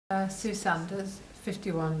Sue Sandars,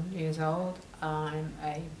 51 years old. I'm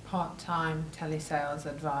a part-time telesales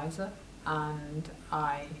advisor and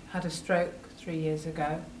I had a stroke 3.5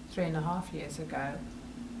 years ago.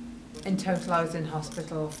 In total I was in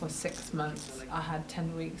hospital for 6 months. I had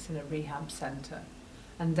 10 weeks in a rehab centre,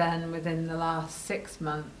 and then within the last 6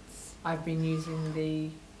 months I've been using the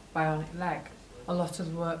bionic leg. A lot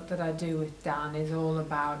of the work that I do with Dan is all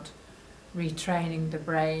about retraining the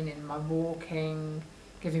brain in my walking,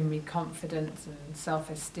 giving me confidence and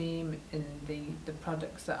self-esteem in the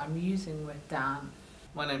products that I'm using with Dan.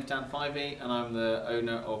 My name's Dan Fivey and I'm the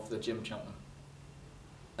owner of the Gym Cheltenham.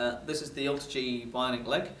 This is the Ultra-G bionic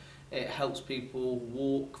leg. It helps people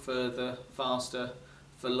walk further, faster,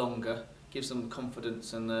 for longer, gives them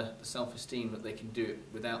confidence and the self-esteem that they can do it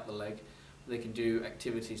without the leg. They can do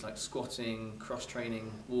activities like squatting,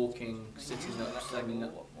 cross-training, walking, sitting up, standing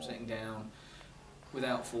up, sitting down,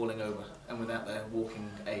 without falling over and without their walking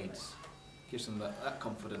aids. Gives them that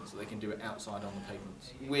confidence that they can do it outside on the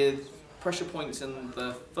pavements. With pressure points in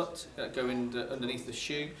the foot that go underneath the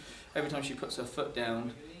shoe, every time she puts her foot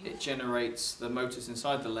down, it generates the motors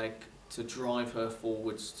inside the leg to drive her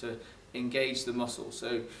forwards, to engage the muscle.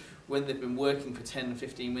 So when they've been working for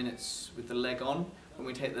 10-15 minutes with the leg on, when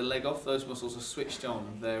we take the leg off, those muscles are switched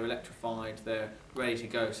on, they're electrified, they're ready to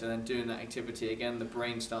go. So then doing that activity again, the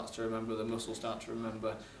brain starts to remember, the muscles start to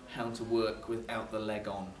remember how to work without the leg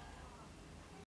on.